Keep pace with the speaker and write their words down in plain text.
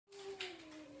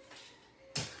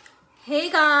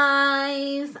Hey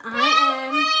guys, I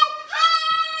am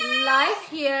live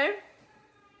here.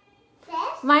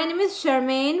 My name is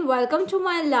Charmaine. Welcome to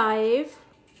my live.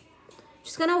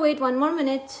 Just gonna wait one more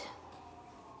minute.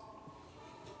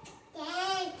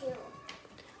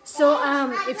 So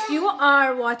if you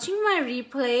are watching my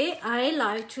replay, I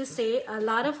like to say a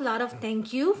lot of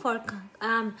thank you for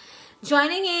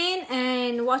joining in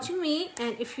and watching me.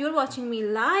 And if you're watching me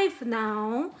live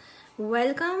now,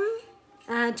 welcome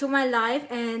to my live,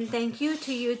 and thank you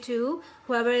to you too,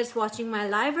 whoever is watching my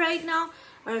live right now,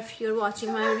 or if you're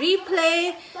watching my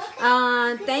replay,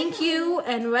 thank you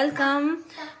and welcome.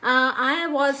 I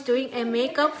was doing a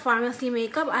pharmacy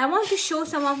makeup. I want to show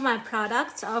some of my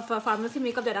products of pharmacy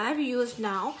makeup that I have used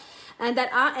now and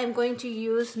that I am going to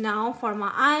use now for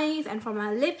my eyes and for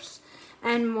my lips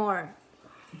and more.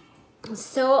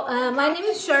 So my name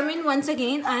is Charmaine. Once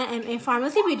again, I am a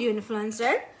pharmacy video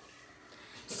influencer.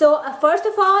 So first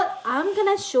of all, I'm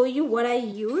gonna show you what I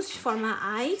used for my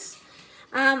eyes.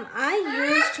 I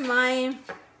used my,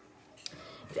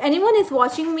 if anyone is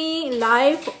watching me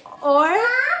live or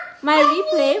my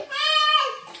replay,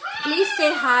 please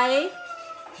say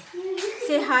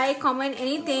hi, comment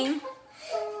anything.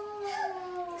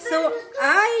 So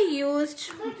I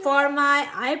used for my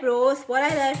eyebrows, what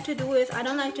I like to do is I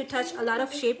don't like to touch a lot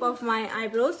of shape of my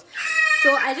eyebrows,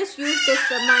 so I just use this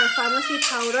my pharmacy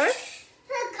powder.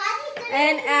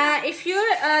 And if you're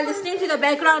listening to the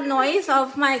background noise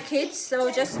of my kids, so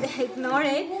just ignore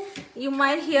it. You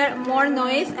might hear more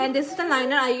noise. And this is the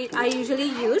liner I usually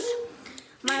use,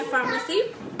 my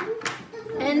pharmacy.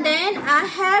 And then I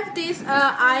have this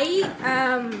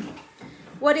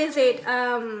what is it?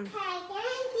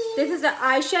 This is the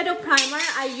eyeshadow primer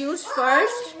I used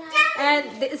first, and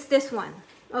this one.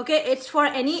 Okay, it's for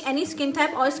any skin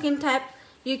type. All skin type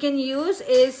you can use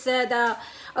is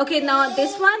okay, now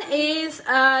this one is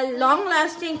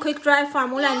long-lasting, quick-dry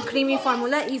formula and creamy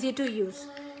formula, easy to use.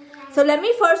 So let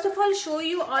me first of all show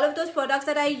you all of those products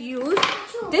that I use.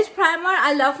 This primer,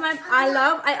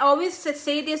 I always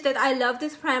say this, that I love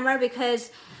this primer because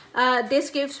this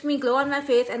gives me glow on my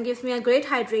face and gives me a great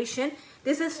hydration.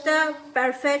 This is the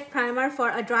perfect primer for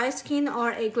a dry skin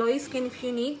or a glowy skin if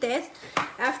you need this.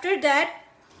 After that,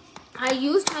 I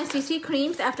used my CC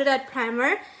creams after that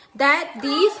primer.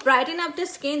 These brighten up the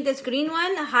skin. This green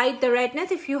one hide the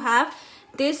redness if you have.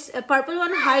 This purple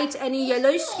one hides any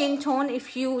yellowish skin tone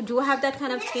if you do have that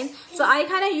kind of skin. So I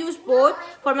kind of use both.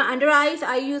 For my under eyes,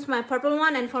 I use my purple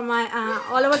one, and for my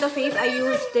all over the face, I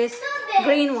use this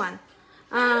green one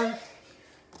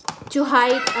to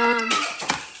hide.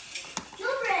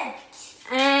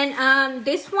 And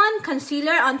this one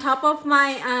concealer on top of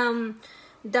my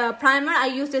the primer. I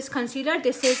use this concealer.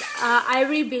 This is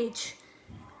Ivory Beige.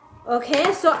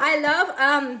 Okay, so I love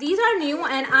these are new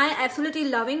and I absolutely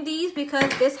loving these because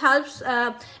this helps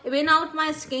even out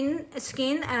my skin. It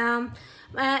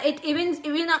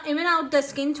even out the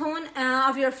skin tone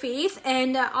of your face,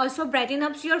 and also brighten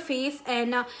up your face.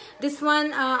 And this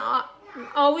one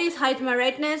always hides my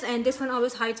redness, and this one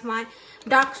always hides my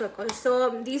dark circles. So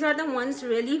these are the ones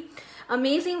really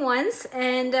amazing ones.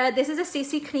 And this is a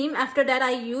CC cream. After that,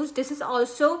 I use this is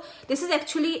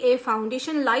actually a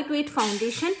foundation, lightweight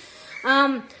foundation.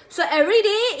 So every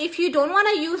day, if you don't want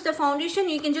to use the foundation,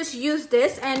 you can just use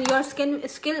this and your skin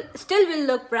still will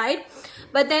look bright.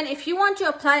 But then if you want to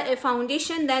apply a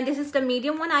foundation, then this is the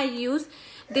medium one I use.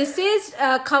 This is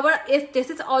this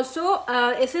is also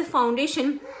it's a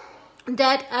foundation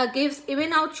that gives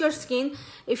even out your skin.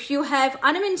 If you have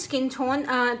uneven skin tone,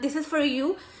 this is for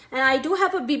you. And I do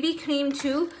have a BB cream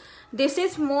too. This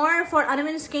is more for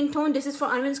uneven skin tone. This is for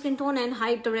uneven skin tone and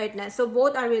hide the redness. So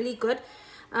both are really good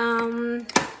on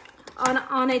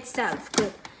itself.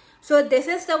 Good. So this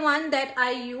is the one that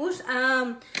I use.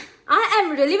 I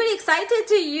am really very excited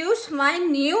to use my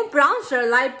new bronzer,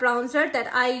 light bronzer that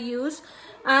I use.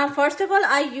 First of all,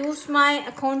 I use my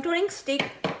contouring stick,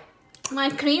 my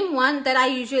cream one that I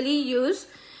usually use.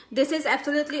 This is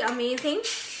absolutely amazing.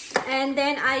 And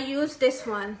then I use this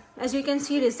one, as you can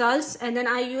see, results. And then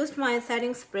I used my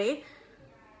setting spray.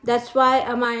 That's why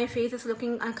my face is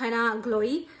looking kind of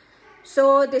glowy.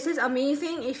 So this is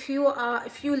amazing if you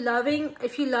love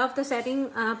the setting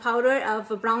powder of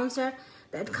a bronzer,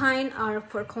 that kind, or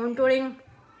for contouring.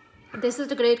 This is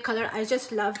the great color. I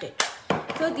just loved it.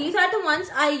 So these are the ones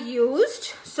I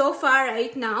used so far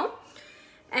right now.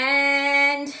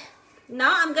 And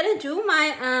now I'm gonna do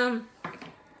my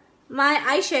my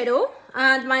eyeshadow.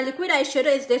 My liquid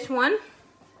eyeshadow is this one,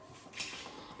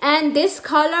 and this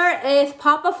color is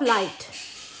Pop of Light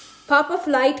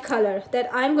color that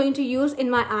I'm going to use in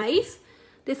my eyes.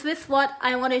 This is what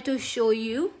I wanted to show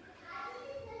you.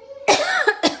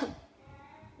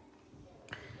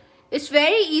 It's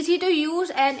very easy to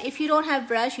use, and if you don't have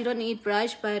brush, you don't need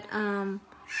brush, but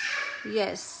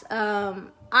yes,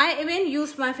 I even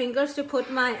use my fingers to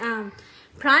put my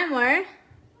primer.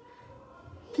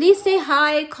 Please say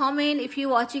hi, comment if you're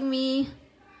watching me.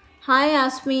 Hi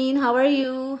Yasmin, how are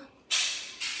you?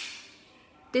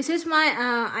 This is my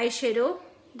eyeshadow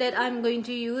that I'm going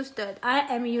to use, that I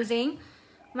am using,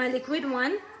 my liquid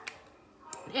one.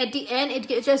 At the end,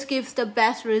 it just gives the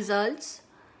best results.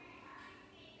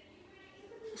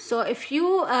 So if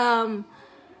you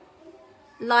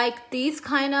like these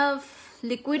kind of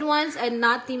liquid ones and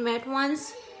not the matte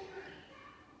ones,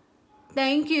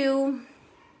 thank you.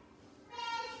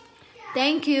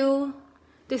 Thank you.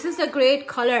 This is a great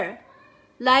color.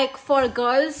 Like for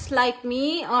girls like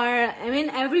me, or I mean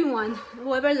everyone,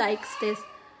 whoever likes this.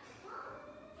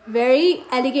 Very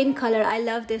elegant color. I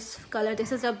love this color.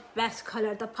 This is the best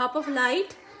color. The pop of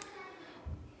light.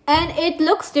 And it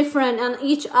looks different on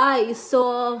each eye.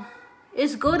 So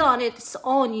it's good on its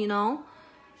own, you know.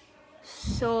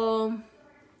 So,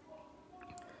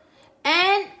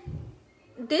 and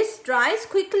this dries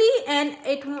quickly and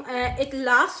it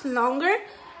lasts longer,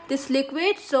 this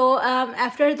liquid. So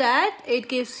after that, it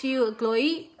gives you a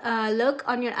glowy look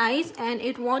on your eyes, and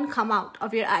it won't come out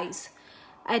of your eyes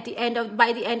at the end of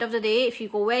by the end of the day if you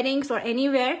go weddings or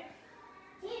anywhere.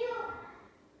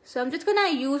 So I'm just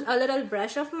gonna use a little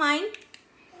brush of mine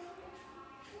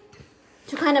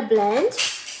to kind of blend.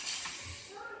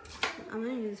 I'm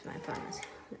gonna use my pharmacy.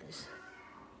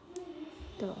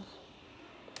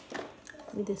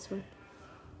 With this one.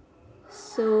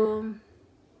 So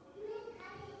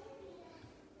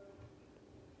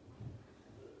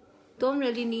don't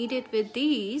really need it with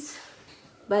these,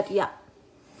 but yeah.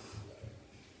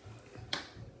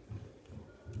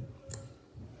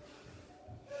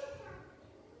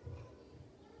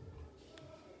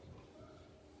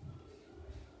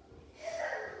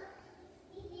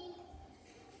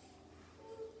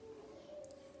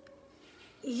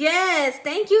 Yes,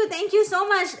 thank you so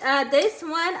much. This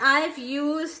one I've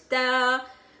used the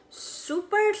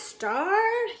Superstar.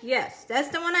 Yes, that's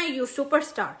the one I use,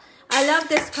 Superstar. I love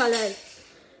this color.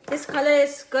 This color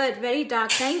is good, very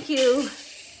dark. Thank you.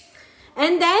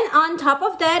 And then on top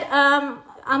of that,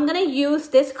 I'm gonna use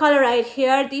this color right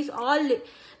here. These all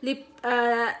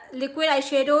liquid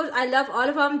eyeshadows. I love all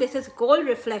of them. This is Gold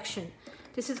Reflection.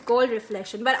 This is Gold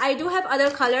Reflection. But I do have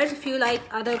other colors if you like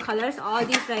other colors. All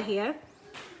these right here.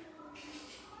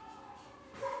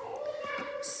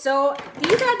 So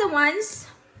these are the ones.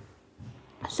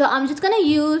 So I'm just gonna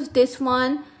use this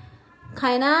one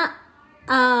kind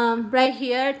of right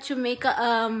here to make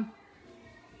a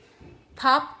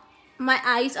pop my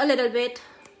eyes a little bit.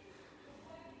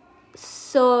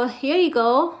 So here you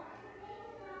go.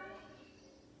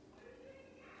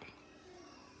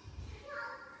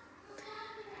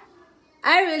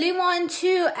 I really want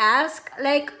to ask,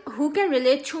 like, who can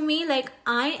relate to me? Like,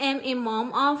 I am a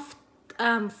mom of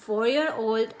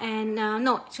 4-year-old, and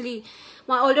no, actually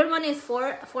my older one is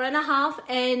 4.5,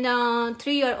 and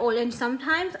 3-year-old, and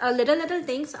sometimes little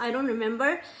things I don't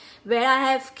remember where I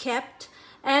have kept.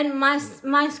 And my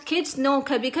kids know,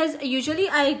 because usually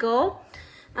I go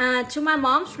to my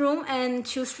mom's room and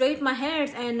to straighten my hairs,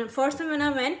 and first time when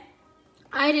I went,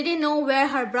 I didn't know where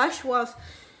her brush was.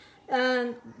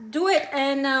 Do it,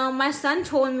 and my son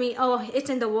told me, oh, it's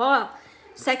in the wall.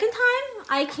 Second time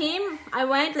I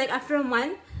went like after a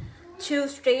month to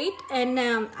straight, and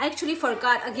I actually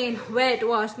forgot again where it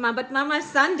was. But my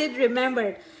son did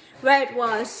remember where it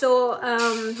was. So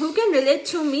who can relate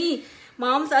to me?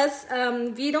 Moms, us,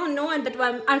 we don't know it,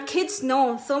 but our kids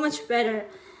know so much better.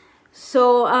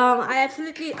 So I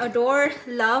absolutely adore,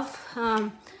 love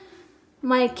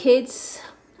my kids.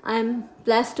 I'm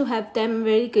blessed to have them. I'm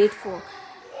very grateful.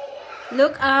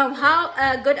 Look how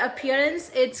good appearance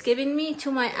it's giving me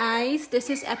to my eyes. This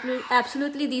is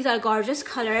absolutely, these are gorgeous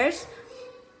colors.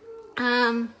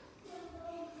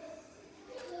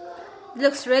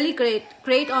 Looks really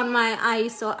great on my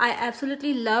eyes. So I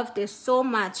absolutely love this so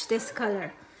much, this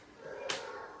color.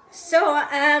 So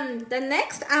the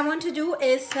next I want to do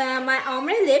is my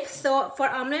ombre lips. So for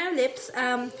ombre lips,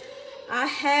 I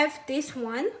have this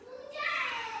one.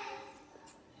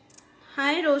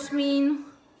 Hi Rosamine.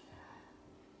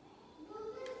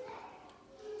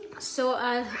 So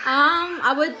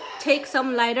I would take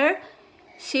some lighter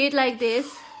shade like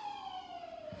this,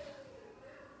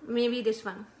 maybe this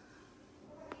one.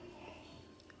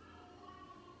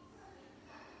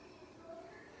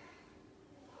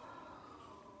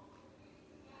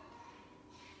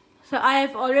 So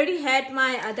I've already had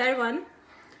my other one,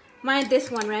 this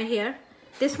one right here.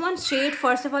 This one shade,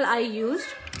 first of all, I used.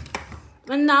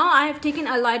 And now I have taken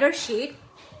a lighter shade.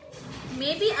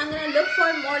 Maybe I'm gonna look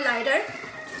for more lighter.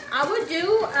 I would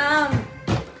do,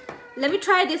 let me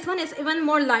try this one. It's even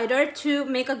more lighter to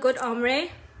make a good ombre.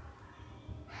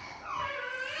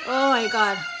 Oh my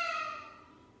god.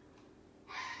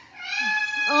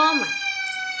 Oh my.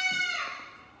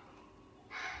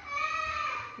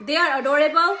 They are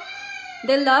adorable.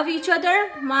 They love each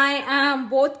other, my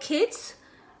both kids.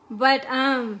 But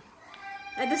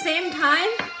at the same time,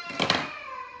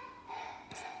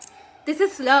 this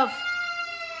is love.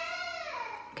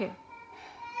 Okay.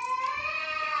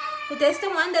 So that's the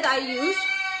one that I used.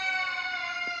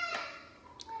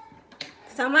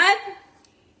 Samad.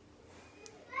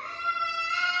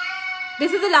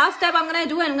 This is the last step I'm gonna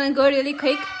do. I'm gonna go really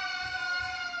quick.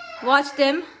 Watch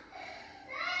them.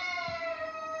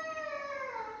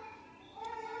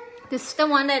 This is the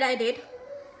one that I did.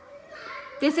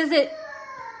 This is the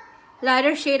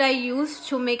lighter shade I used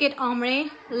to make it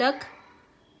ombre look.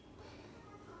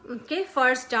 Okay,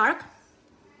 first dark.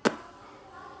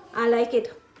 I like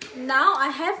it. Now I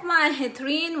have my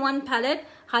 3-in-1 palette,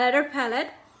 highlighter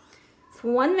palette. It's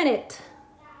 1 minute.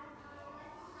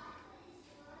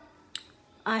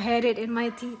 I had it in my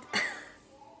teeth.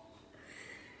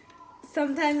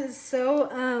 Sometimes it's so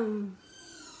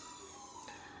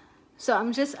so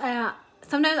I'm just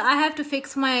sometimes I have to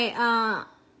fix my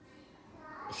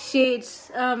shades,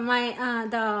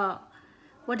 the,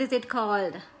 what is it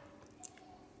called,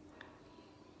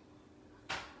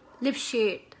 lip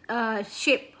shade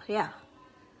shape. Yeah.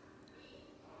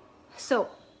 So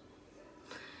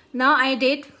now I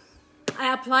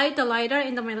applied the lighter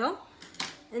in the middle,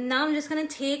 and now I'm just gonna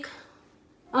take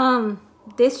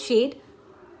this shade.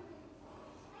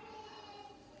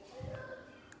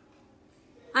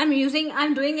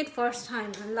 I'm doing it first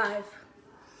time live,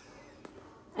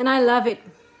 and I love it.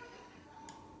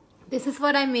 This is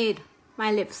what I made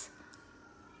my lips.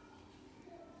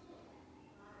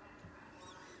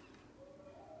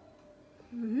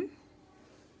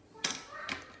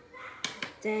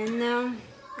 Then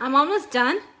I'm almost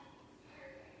done,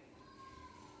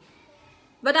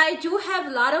 but I do have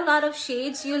a lot of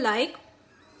shades you like.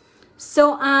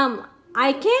 So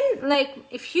I can, like,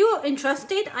 if you're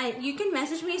interested, you can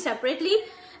message me separately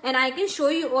and I can show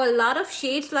you a lot of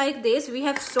shades like this. We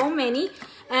have so many,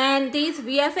 and these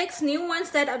VFX new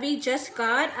ones that we just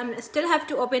got, I still have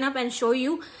to open up and show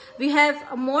you. We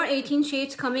have more 18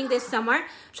 shades coming this summer.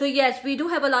 So yes, we do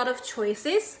have a lot of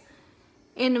choices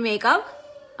in makeup.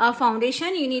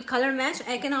 Foundation, you need color match,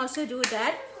 I can also do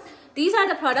that. These are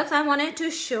the products I wanted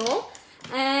to show.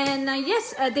 And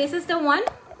yes, this is the one.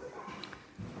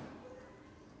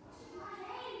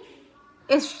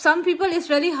 Some people it's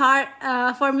really hard,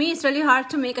 for me it's really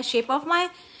hard to make a shape of my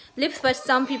lips, but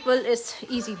some people it's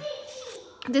easy.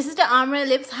 This is the ombre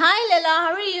lips. Hi Lela,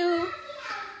 how are you?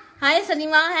 Hi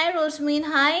Salima, hi Rosmin,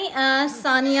 hi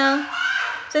Sania.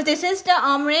 So this is the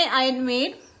ombre I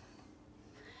made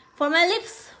for my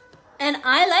lips, and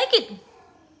I like it.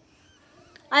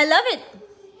 I love it.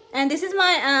 And this is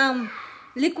my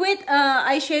liquid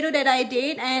eyeshadow that I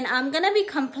did, and I'm gonna be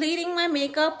completing my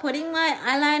makeup, putting my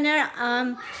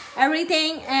eyeliner,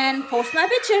 everything, and post my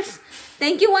pictures.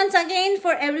 Thank you once again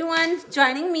for everyone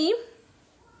joining me,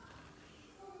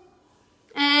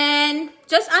 and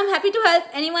just I'm happy to help.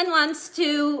 Anyone wants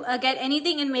to get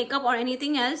anything in makeup or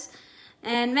anything else,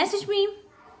 and message me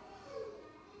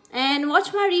and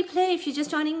watch my replay. If you're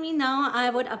just joining me now, I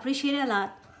would appreciate it a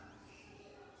lot.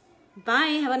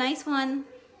 Bye, have a nice one.